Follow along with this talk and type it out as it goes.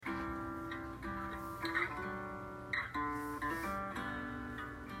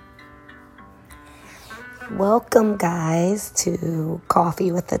Welcome, guys, to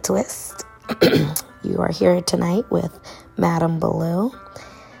Coffee with a Twist. You are here tonight with Madam Baloo.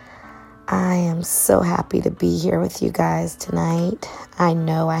 I am so happy to be here with you guys tonight. I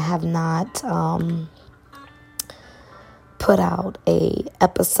know I have not put out a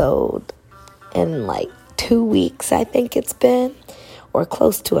episode in like 2 weeks, I think it's been, or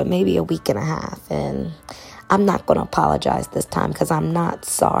close to it, maybe a week and a half. And I'm not going to apologize this time because I'm not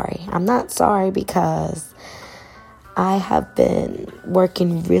sorry. I'm not sorry because I have been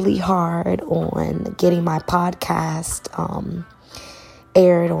working really hard on getting my podcast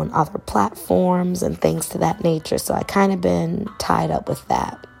aired on other platforms and things to that nature. So I kind of been tied up with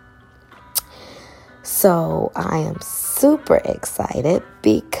that. So I am super excited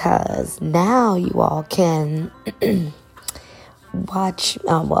because now you all can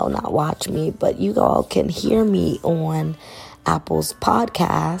not watch me, but you all can hear me on Apple's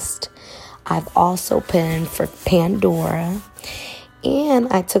podcast. I've also pinned for Pandora, and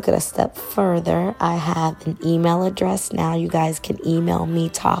I took it a step further. I have an email address now. You guys can email me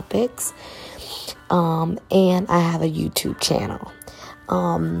topics, and I have a YouTube channel.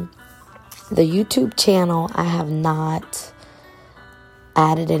 The YouTube channel, I have not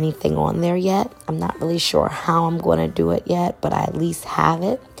added anything on there yet. I'm not really sure how I'm going to do it yet, but I at least have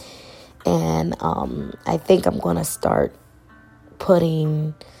it. And I think I'm going to start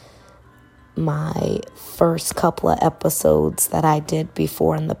putting my first couple of episodes that I did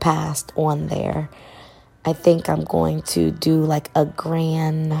before in the past on there. I think I'm going to do like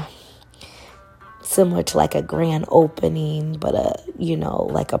similar to like a grand opening, but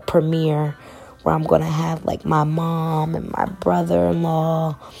like a premiere, where I'm going to have like my mom and my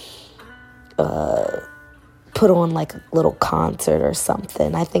brother-in-law put on like a little concert or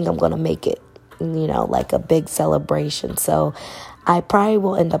something. I think I'm going to make it, like a big celebration. So I probably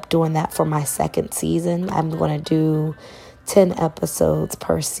will end up doing that for my second season. I'm going to do 10 episodes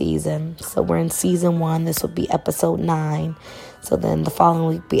per season. So we're in season 1. This would be episode 9. So then the following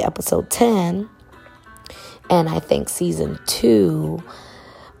week be episode 10. And I think season 2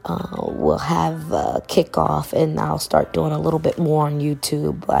 we'll have a kickoff, and I'll start doing a little bit more on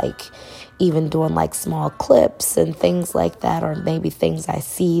YouTube, like even doing like small clips and things like that, or maybe things I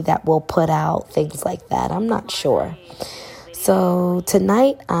see that we'll put out, things like that. I'm not sure. So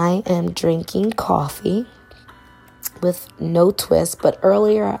tonight I am drinking coffee with no twist, but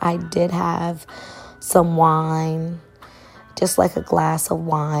earlier I did have some wine, just like a glass of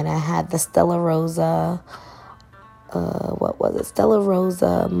wine. I had the Stella Rosa Stella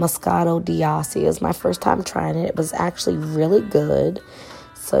Rosa Moscato D'Asti. It was my first time trying it. It was actually really good.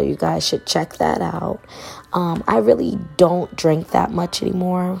 So you guys should check that out. I really don't drink that much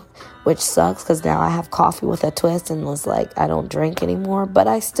anymore, which sucks because now I have coffee with a twist and it's like I don't drink anymore. But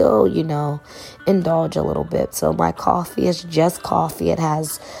I still, indulge a little bit. So my coffee is just coffee. It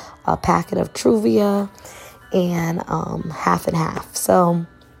has a packet of Truvia and half and half. So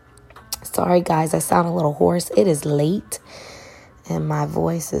sorry, guys, I sound a little hoarse. It is late, and my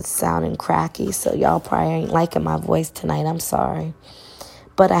voice is sounding cracky, so y'all probably ain't liking my voice tonight. I'm sorry.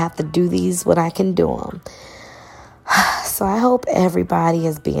 But I have to do these when I can do them. So I hope everybody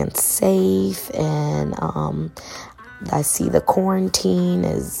is being safe, and I see the quarantine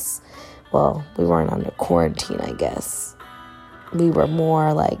is, we weren't under quarantine, I guess. We were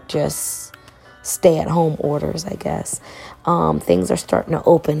more like just stay-at-home orders, I guess. Things are starting to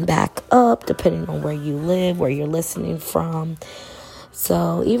open back up depending on where you live, where you're listening from.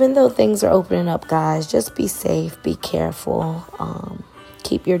 So even though things are opening up, guys, just be safe, be careful,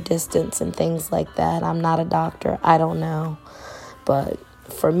 keep your distance and things like that. I'm not a doctor. I don't know. But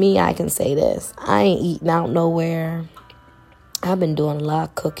for me, I can say this. I ain't eating out nowhere. I've been doing a lot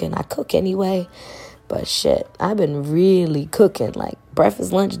of cooking. I cook anyway. But shit, I've been really cooking, like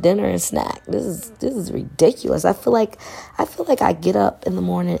breakfast, lunch, dinner, and snack. This is ridiculous. I feel like I get up in the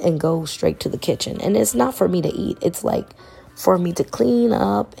morning and go straight to the kitchen, and it's not for me to eat. It's like for me to clean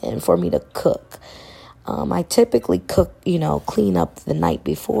up and for me to cook. I typically cook, clean up the night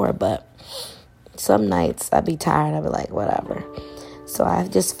before, but some nights I be tired. I be like, whatever. So I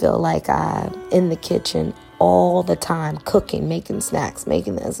just feel like I'm in the kitchen all the time, cooking, making snacks,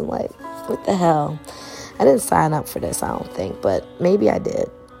 making this. I'm like, what the hell? I didn't sign up for this, I don't think, but maybe I did.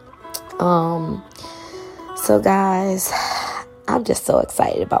 So guys, I'm just so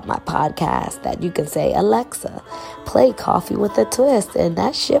excited about my podcast that you can say, Alexa, play Coffee with a Twist, and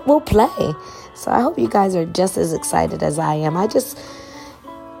that shit will play. So I hope you guys are just as excited as I am. I just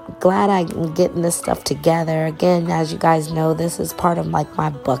glad I'm getting this stuff together. Again, as you guys know, this is part of like my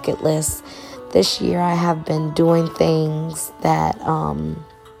bucket list. This year I have been doing things that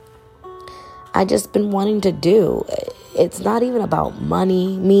I just been wanting to do. It's not even about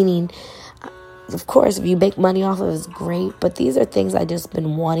money, meaning, of course, if you make money off of it, it's great. But these are things I just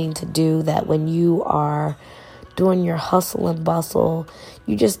been wanting to do that when you are doing your hustle and bustle,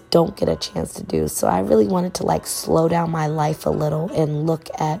 you just don't get a chance to do. So I really wanted to like slow down my life a little and look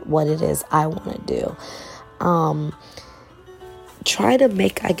at what it is I want to do. Try to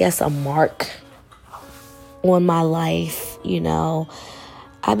make, I guess, a mark on my life,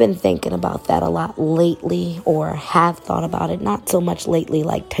 I've been thinking about that a lot lately, or have thought about it. Not so much lately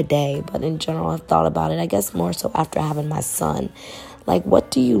like today, but in general I've thought about it, I guess more so after having my son. Like,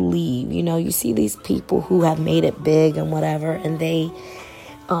 what do you leave? You see these people who have made it big and whatever, and they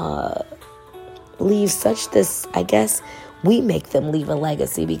leave such this, I guess we make them leave a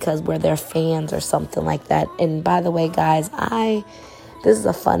legacy because we're their fans or something like that. And by the way, guys, this is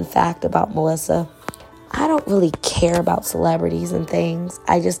a fun fact about Melissa. I don't really care about celebrities and things.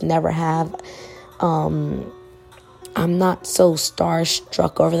 I just never have. I'm not so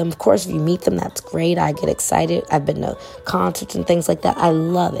starstruck over them. Of course, if you meet them, that's great. I get excited. I've been to concerts and things like that. I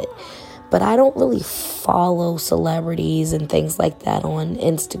love it. But I don't really follow celebrities and things like that on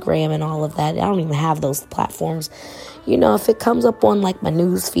Instagram and all of that. I don't even have those platforms. If it comes up on like my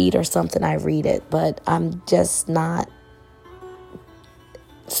news feed or something, I read it. But I'm just not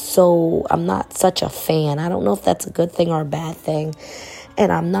I'm not such a fan. I don't know if that's a good thing or a bad thing.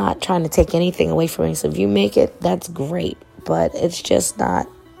 And I'm not trying to take anything away from you. So if you make it, that's great. But it's just not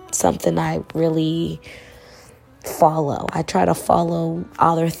something I really follow. I try to follow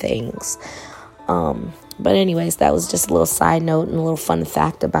other things. But anyways, that was just a little side note and a little fun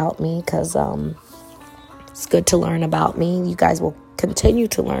fact about me, because it's good to learn about me. You guys will continue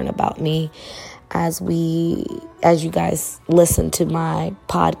to learn about me as you guys listen to my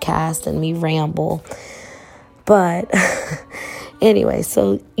podcast and me ramble. But anyway,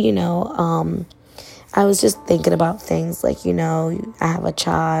 so, I was just thinking about things like, I have a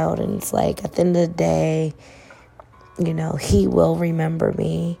child, and it's like at the end of the day, he will remember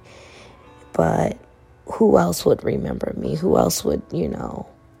me, but who else would remember me? Who else would,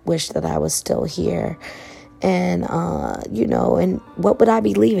 wish that I was still here? And, and what would I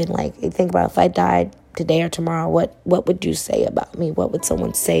be leaving? Like, think about if I died today or tomorrow, what would you say about me? What would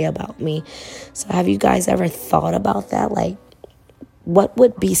someone say about me? So have you guys ever thought about that? Like, what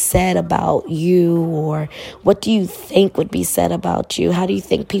would be said about you, or what do you think would be said about you? How do you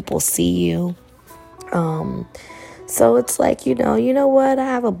think people see you? So it's like, you know what? I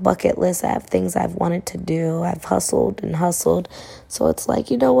have a bucket list. I have things I've wanted to do. I've hustled and hustled. So it's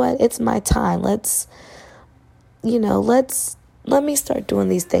like, you know what? It's my time. Let me start doing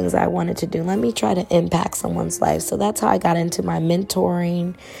these things I wanted to do. Let me try to impact someone's life. So that's how I got into my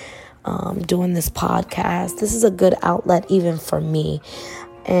mentoring, doing this podcast. This is a good outlet even for me.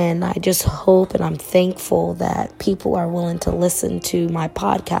 And I just hope and I'm thankful that people are willing to listen to my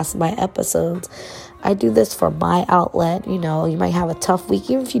podcast, my episodes. I do this for my outlet. You might have a tough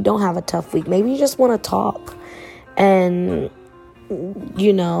week. Even if you don't have a tough week, maybe you just want to talk and,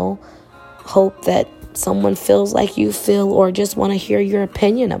 hope that someone feels like you feel, or just want to hear your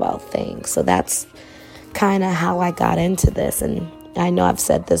opinion about things. So that's kind of how I got into this. And I know I've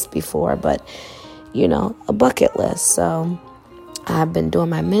said this before, but, a bucket list. So I've been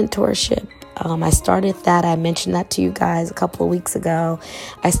doing my mentorship. I started that. I mentioned that to you guys a couple of weeks ago.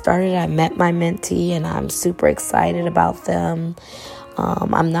 I met my mentee, and I'm super excited about them.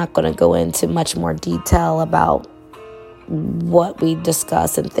 I'm not going to go into much more detail about what we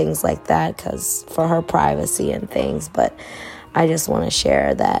discuss and things like that, because for her privacy and things, but I just want to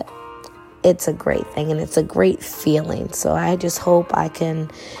share that it's a great thing and it's a great feeling. So I just hope I can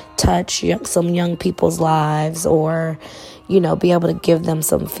touch some young people's lives, or be able to give them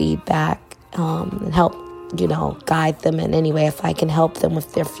some feedback, and help guide them in any way. If I can help them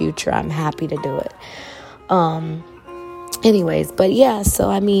with their future, I'm happy to do it. Anyways, but yeah, so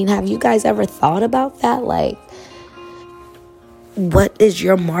have you guys ever thought about that? Like, what is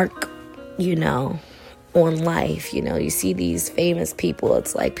your mark, on life? You see these famous people.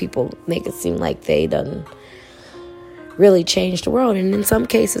 It's like people make it seem like they done really changed the world. And in some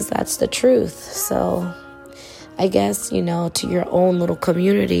cases, that's the truth. So I guess, to your own little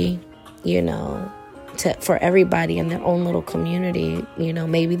community, for everybody in their own little community,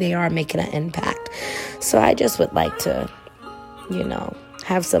 maybe they are making an impact. So I just would like to,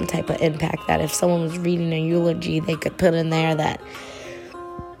 have some type of impact, that if someone was reading a eulogy, they could put in there that,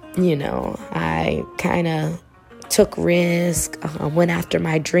 I kind of took risk, went after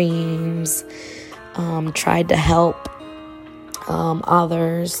my dreams, tried to help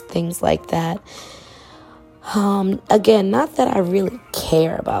others, things like that. Again, not that I really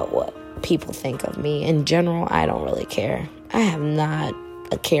care about what people think of me. In general, I don't really care. I have not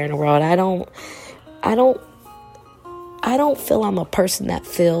a care in the world. I don't feel I'm a person that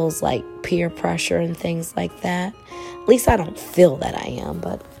feels like peer pressure and things like that. At least I don't feel that I am,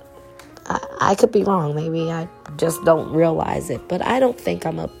 but I could be wrong. Maybe I just don't realize it. But I don't think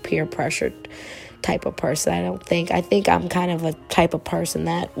I'm a peer pressure type of person. I think I'm kind of a type of person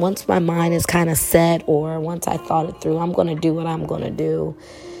that once my mind is kind of set, or once I thought it through, I'm going to do what I'm going to do,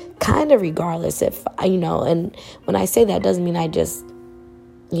 kind of regardless if, and when I say that, doesn't mean I just,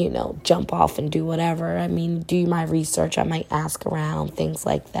 jump off and do whatever. I mean, do my research. I might ask around, things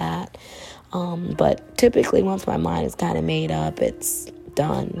like that. But typically once my mind is kind of made up, it's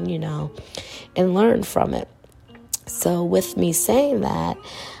done, and learn from it. So with me saying that,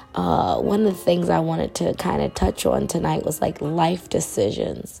 one of the things I wanted to kind of touch on tonight was like life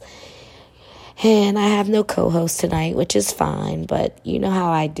decisions. And I have no co-host tonight, which is fine, but you know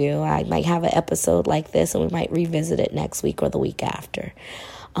how I do. I might have an episode like this and we might revisit it next week or the week after.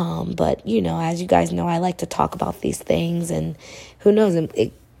 But as you guys know, I like to talk about these things, and who knows,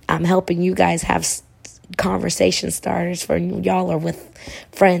 I'm helping you guys have conversation starters for y'all or with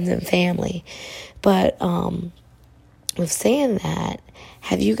friends and family. But with saying that,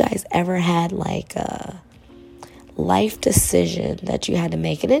 have you guys ever had like a life decision that you had to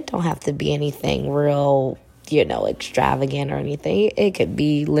make? And it don't have to be anything real, extravagant or anything. It could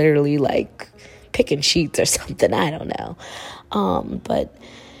be literally like picking sheets or something. I don't know. But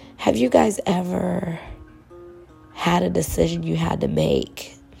have you guys ever had a decision you had to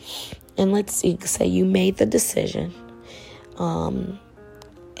make? And let's say you made the decision,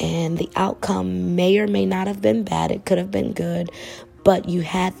 and the outcome may or may not have been bad. It could have been good, but you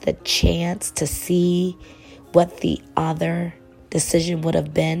had the chance to see what the other decision would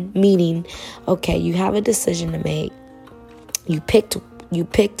have been. Meaning, okay, you have a decision to make. Let's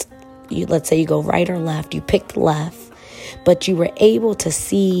say you go right or left. You picked left, but you were able to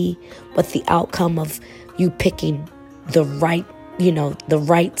see what the outcome of you picking the right, the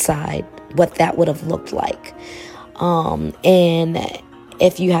right side, what that would have looked like. And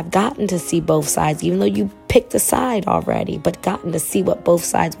if you have gotten to see both sides, even though you picked a side already, but gotten to see what both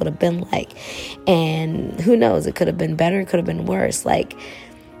sides would have been like, and who knows, it could have been better, it could have been worse. Like,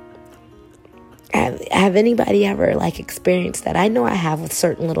 have anybody ever experienced that? I know I have with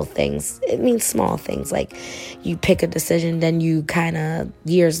certain little things. It means small things, like you pick a decision, then you kind of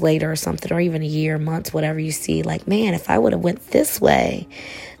years later or something, or even a year, months, whatever, you see like, man, if I would have went this way,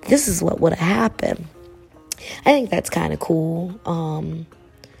 this is what would have happened. I think that's kind of cool.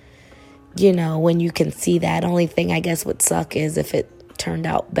 When you can see that. Only thing I guess would suck is if it turned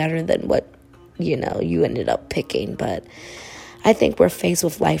out better than what, you ended up picking. But I think we're faced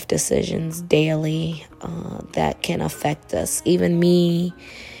with life decisions daily that can affect us. Even me,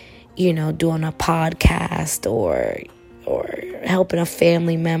 doing a podcast or helping a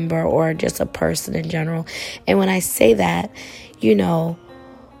family member or just a person in general. And when I say that,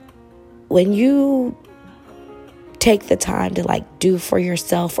 when you take the time to do for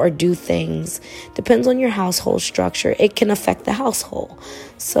yourself or do things, depends on your household structure, it can affect the household.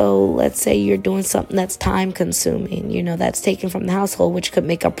 So let's say you're doing something that's time consuming, that's taken from the household, which could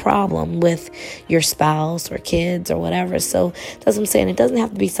make a problem with your spouse or kids or whatever. So that's what I'm saying. It doesn't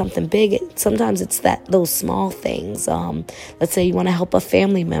have to be something big. Sometimes it's those small things. Let's say you want to help a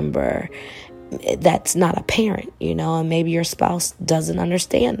family member that's not a parent, and maybe your spouse doesn't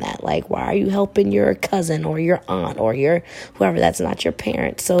understand that. Like, why are you helping your cousin or your aunt or your whoever that's not your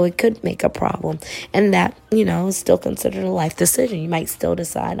parent? So it could make a problem. And that, is still considered a life decision. You might still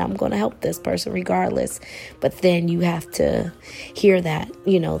decide, I'm going to help this person regardless. But then you have to hear that,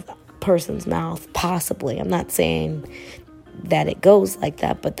 person's mouth, possibly. I'm not saying that it goes like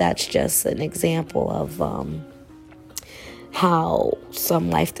that, but that's just an example of how some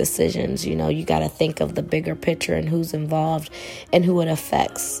life decisions, you got to think of the bigger picture and who's involved and who it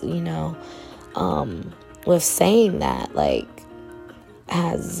affects, with saying that,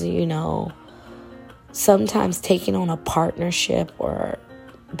 as, sometimes taking on a partnership or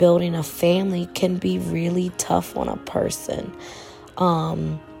building a family can be really tough on a person.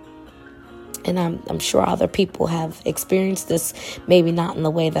 And I'm sure other people have experienced this, maybe not in the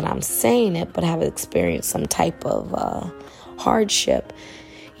way that I'm saying it, but have experienced some type of hardship.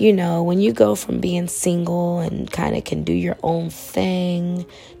 When you go from being single and kind of can do your own thing,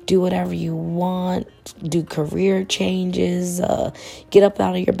 do whatever you want, do career changes, get up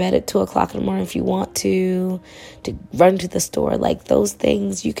out of your bed at 2:00 in the morning if you want to run to the store, those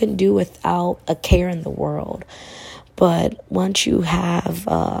things you can do without a care in the world. But once you have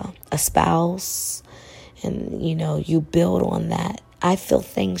a spouse and, you build on that I feel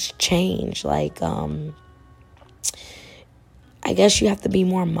things change. Like, I guess you have to be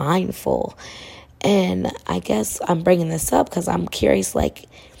more mindful. And I guess I'm bringing this up because I'm curious, like,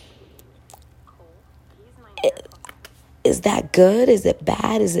 is that good? Is it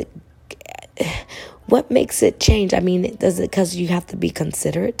bad? What makes it change? I mean, does it because you have to be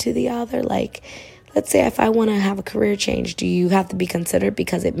considerate to the other? Like, let's say if I want to have a career change, do you have to be considerate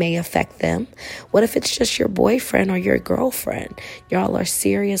because it may affect them? What if it's just your boyfriend or your girlfriend? Y'all are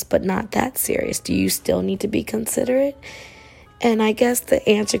serious, but not that serious. Do you still need to be considerate? And I guess the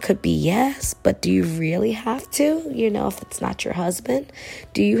answer could be yes, but do you really have to? If it's not your husband,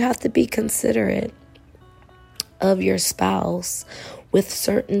 do you have to be considerate of your spouse with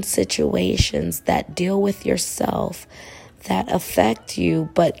certain situations that deal with yourself, that affect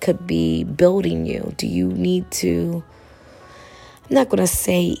you, but could be building you? Do you need to, I'm not going to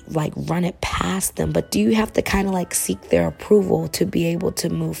say like run it past them, but do you have to kind of like seek their approval to be able to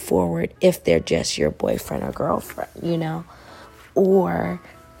move forward if they're just your boyfriend or girlfriend, Or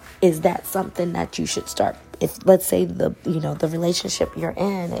is that something that you should start? If, let's say, the relationship you're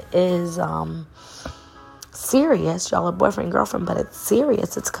in is serious, y'all are boyfriend and girlfriend, but it's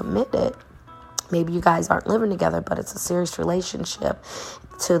serious, it's committed. Maybe you guys aren't living together, but it's a serious relationship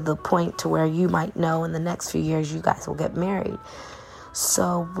to the point to where you might know in the next few years you guys will get married.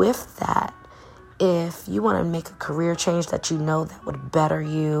 So with that, if you want to make a career change that that would better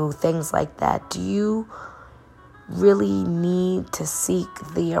you, things like that, do you really need to seek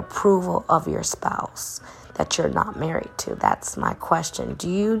the approval of your spouse that you're not married to? That's my question. Do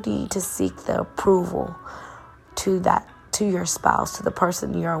you need to seek the approval to your spouse, to the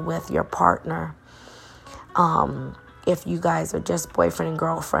person you're with, your partner? If you guys are just boyfriend and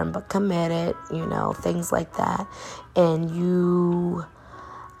girlfriend but committed, things like that, and you,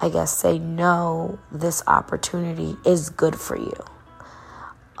 I guess, say no, this opportunity is good for you.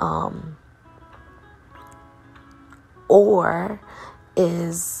 Or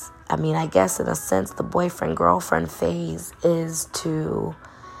I guess in a sense, the boyfriend-girlfriend phase is to,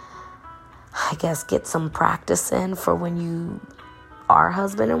 I guess, get some practice in for when you are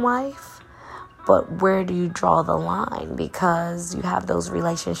husband and wife. But where do you draw the line? Because you have those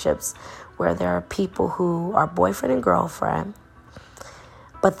relationships where there are people who are boyfriend and girlfriend,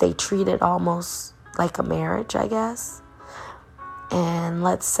 but they treat it almost like a marriage, I guess. And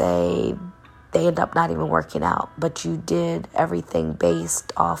let's say they end up not even working out, but you did everything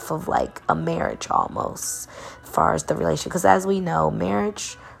based off of like a marriage almost, as far as the relationship. Because as we know,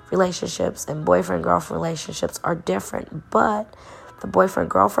 marriage relationships and boyfriend-girlfriend relationships are different, but the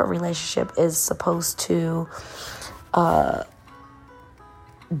boyfriend-girlfriend relationship is supposed to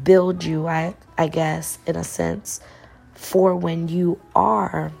build you, I guess, in a sense, for when you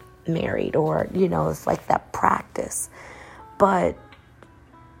are married, or, it's like that practice. But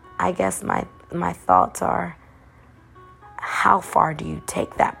I guess my thoughts are, how far do you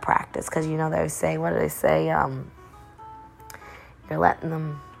take that practice? Because, they say, what do they say? You're letting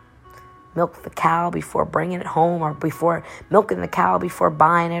them milk the cow before bringing it home, or before milking the cow before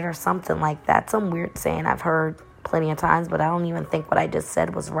buying it, or something like that. Some weird saying I've heard plenty of times, but I don't even think what I just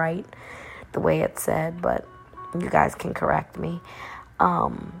said was right, the way it said, but you guys can correct me.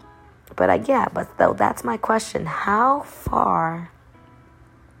 But that's my question. How far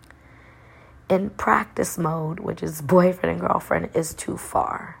in practice mode, which is boyfriend and girlfriend, is too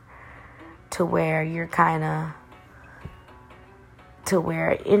far to where you're kind of,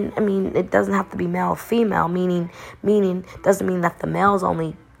 it doesn't have to be male or female, meaning doesn't mean that the male's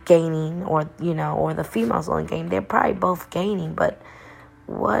only gaining, or the female's only gaining. They're probably both gaining, but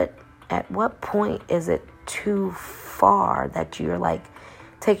at what point is it too far that you're like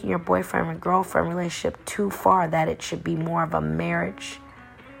taking your boyfriend and girlfriend relationship too far that it should be more of a marriage,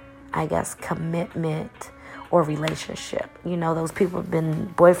 I guess, commitment or relationship? Those people have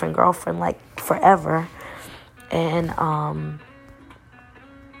been boyfriend, girlfriend like forever, and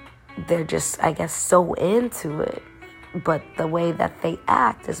they're just, I guess, so into it, but the way that they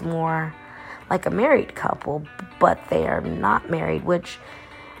act is more like a married couple, but they are not married, which,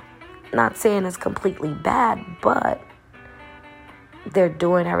 not saying is completely bad, but they're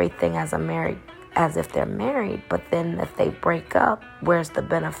doing everything as if they're married. But then if they break up, where's the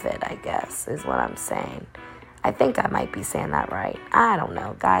benefit, I guess, is what I'm saying. I think I might be saying that right. I don't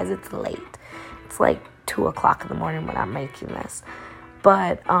know, guys, it's late. It's like 2 o'clock in the morning when I'm making this.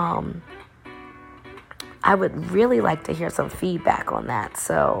 But I would really like to hear some feedback on that.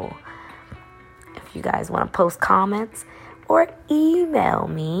 So if you guys want to post comments or email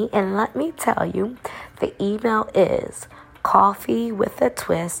me, and let me tell you, the email is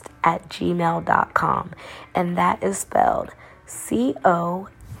coffeewithatwist@gmail.com, and that is spelled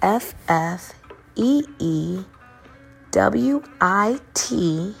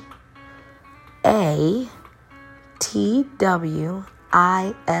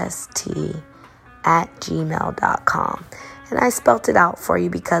And I spelt it out for you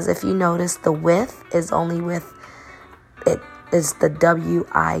because if you notice, the with is only with, it is the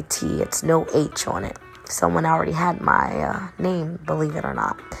WIT. It's no H on it. Someone already had my name, believe it or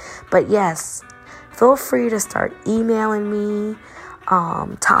not. But yes, feel free to start emailing me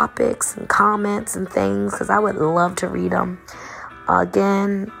topics and comments and things because I would love to read them.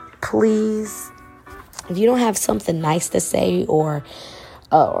 Again, please, if you don't have something nice to say or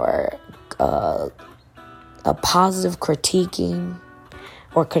a positive critiquing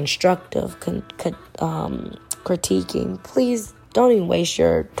or constructive critiquing, please don't even waste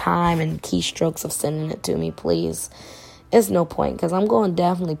your time and keystrokes of sending it to me, please. It's no point because I'm going to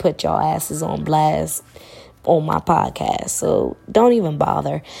definitely put y'all asses on blast on my podcast. So don't even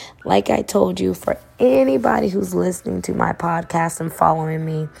bother. Like I told you, for anybody who's listening to my podcast and following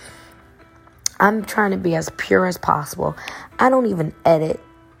me, I'm trying to be as pure as possible. I don't even edit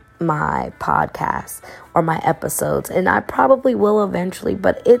my podcast or my episodes, and I probably will eventually,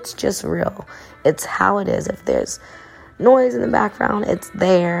 but it's just real. It's how it is. If there's noise in the background, it's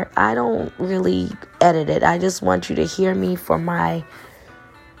there. I don't really edit it. I just want you to hear me for my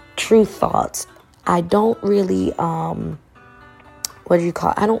true thoughts. I don't really I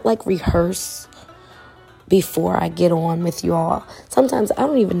don't like rehearse before I get on with you all. Sometimes I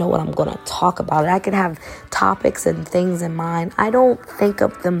don't even know what I'm going to talk about. I could have topics and things in mind. I don't think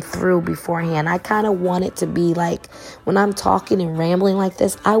of them through beforehand. I kind of want it to be like when I'm talking and rambling like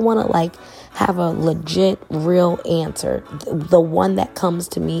this, I want to like have a legit, real answer. The one that comes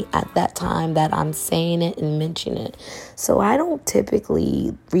to me at that time that I'm saying it and mentioning it. So I don't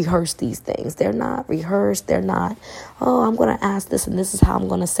typically rehearse these things. They're not rehearsed. They're not, oh, I'm going to ask this and this is how I'm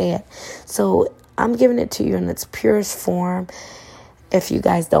going to say it. So I'm giving it to you in its purest form. If you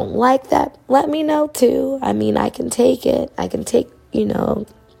guys don't like that, let me know too. I mean, I can take it. I can take,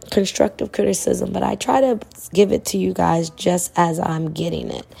 constructive criticism, but I try to give it to you guys just as I'm getting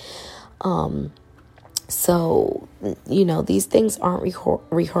it. So, these things aren't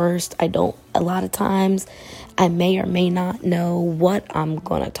rehearsed. A lot of times I may or may not know what I'm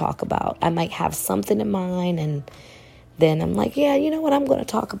going to talk about. I might have something in mind and then I'm like, yeah, you know what? I'm going to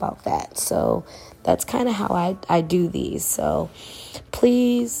talk about that. So that's kind of how I do these. So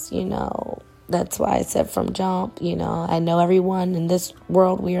please, that's why I said from jump, I know everyone in this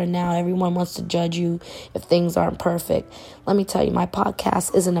world we are now, everyone wants to judge you if things aren't perfect. Let me tell you, my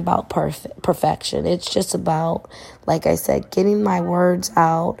podcast isn't about perfection. It's just about, like I said, getting my words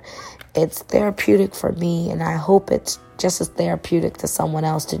out. It's therapeutic for me, and I hope it's just as therapeutic to someone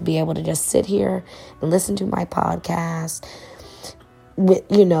else to be able to just sit here and listen to my podcast with,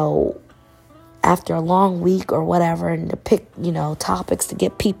 after a long week or whatever, and to pick, topics to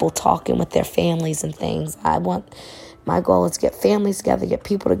get people talking with their families and things. My goal is to get families together, get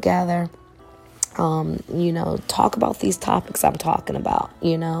people together, talk about these topics I'm talking about,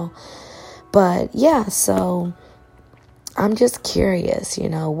 But yeah, so I'm just curious,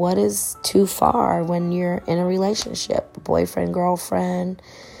 what is too far when you're in a relationship, boyfriend, girlfriend,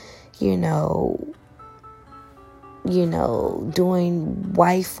 doing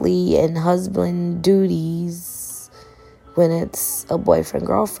wifely and husband duties when it's a boyfriend,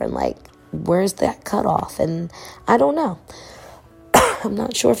 girlfriend. Like, where's that cutoff? And I don't know. I'm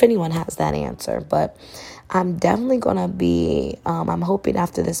not sure if anyone has that answer, but I'm definitely going to be, I'm hoping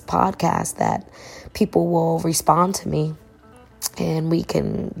after this podcast that people will respond to me and we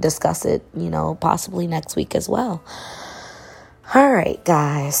can discuss it, possibly next week as well. All right,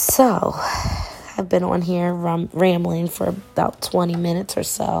 guys. So I've been on here rambling for about 20 minutes or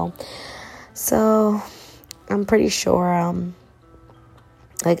so. So I'm pretty sure,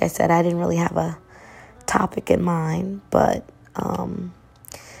 like I said, I didn't really have a topic in mind, but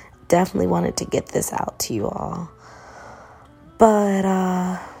definitely wanted to get this out to you all.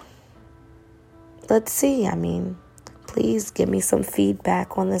 But let's see. I mean, please give me some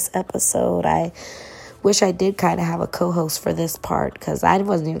feedback on this episode. I wish I did kind of have a co-host for this part because I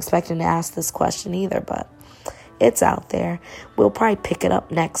wasn't even expecting to ask this question either, but it's out there. We'll probably pick it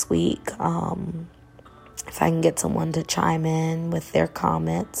up next week if I can get someone to chime in with their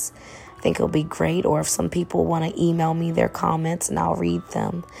comments. I think it'll be great. Or if some people want to email me their comments and I'll read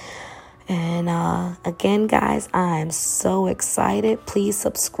them. And again, guys, I'm so excited. Please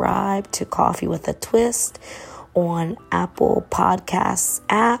subscribe to Coffee with a Twist on Apple Podcasts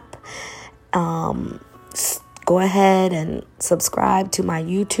app. Go ahead and subscribe to my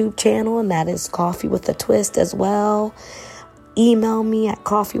YouTube channel, and that is Coffee with a Twist as well. email me at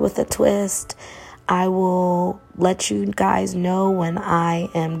Coffee with a Twist. I will let you guys know when I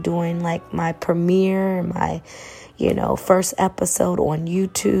am doing like my premiere, my, first episode on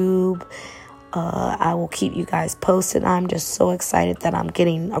YouTube. I will keep you guys posted. I'm just so excited that I'm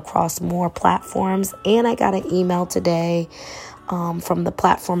getting across more platforms. And I got an email today from the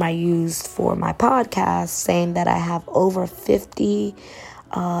platform I used for my podcast saying that I have over 50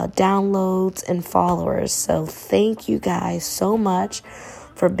 downloads and followers. So thank you guys so much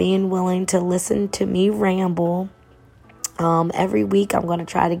for being willing to listen to me ramble. Every week I'm going to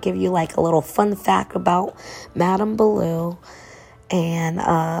try to give you like a little fun fact about Madame Baloo. And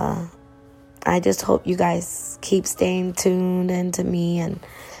I just hope you guys keep staying tuned into me, and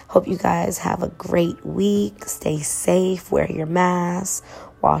hope you guys have a great week. Stay safe, wear your mask,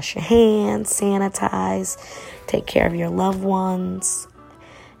 wash your hands, sanitize, take care of your loved ones.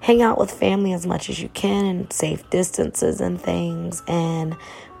 Hang out with family as much as you can in safe distances and things. And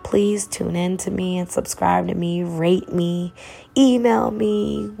please tune in to me and subscribe to me, rate me, email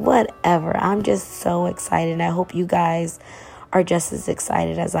me, whatever. I'm just so excited. I hope you guys are just as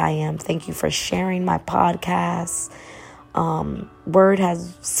excited as I am. Thank you for sharing my podcast. Word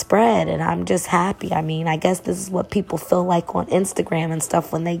has spread and I'm just happy. I mean, I guess this is what people feel like on Instagram and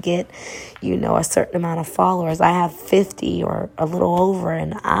stuff when they get, a certain amount of followers. I have 50 or a little over,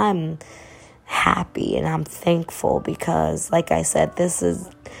 and I'm happy and I'm thankful because, like I said, this is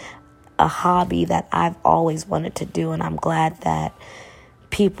a hobby that I've always wanted to do, and I'm glad that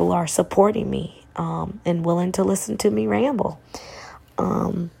people are supporting me and willing to listen to me ramble.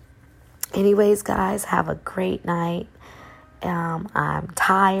 Anyways, guys, have a great night. I'm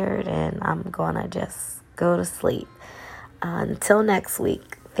tired and I'm gonna just go to sleep. Until next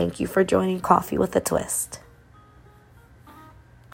week, thank you for joining Coffee with a Twist.